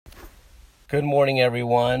Good morning,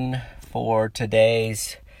 everyone. For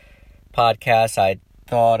today's podcast, I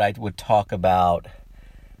thought I would talk about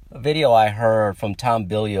a video I heard from Tom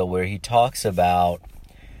Bilyeu where he talks about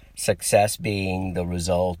success being the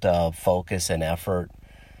result of focus and effort.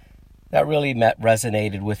 That really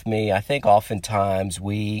resonated with me. I think oftentimes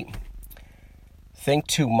we think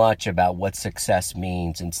too much about what success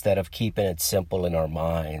means instead of keeping it simple in our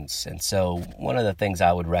minds. And so one of the things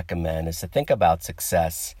I would recommend is to think about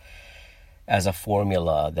success as a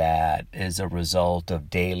formula that is a result of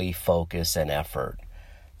daily focus and effort.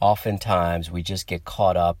 Oftentimes, we just get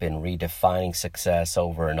caught up in redefining success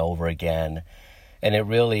over and over again, and it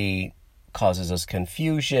really causes us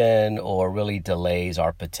confusion or really delays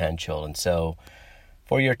our potential. And so,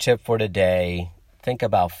 for your tip for today, think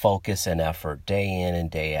about focus and effort, day in and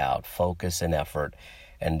day out, focus and effort,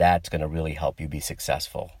 and that's going to really help you be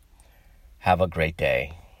successful. Have a great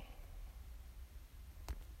day.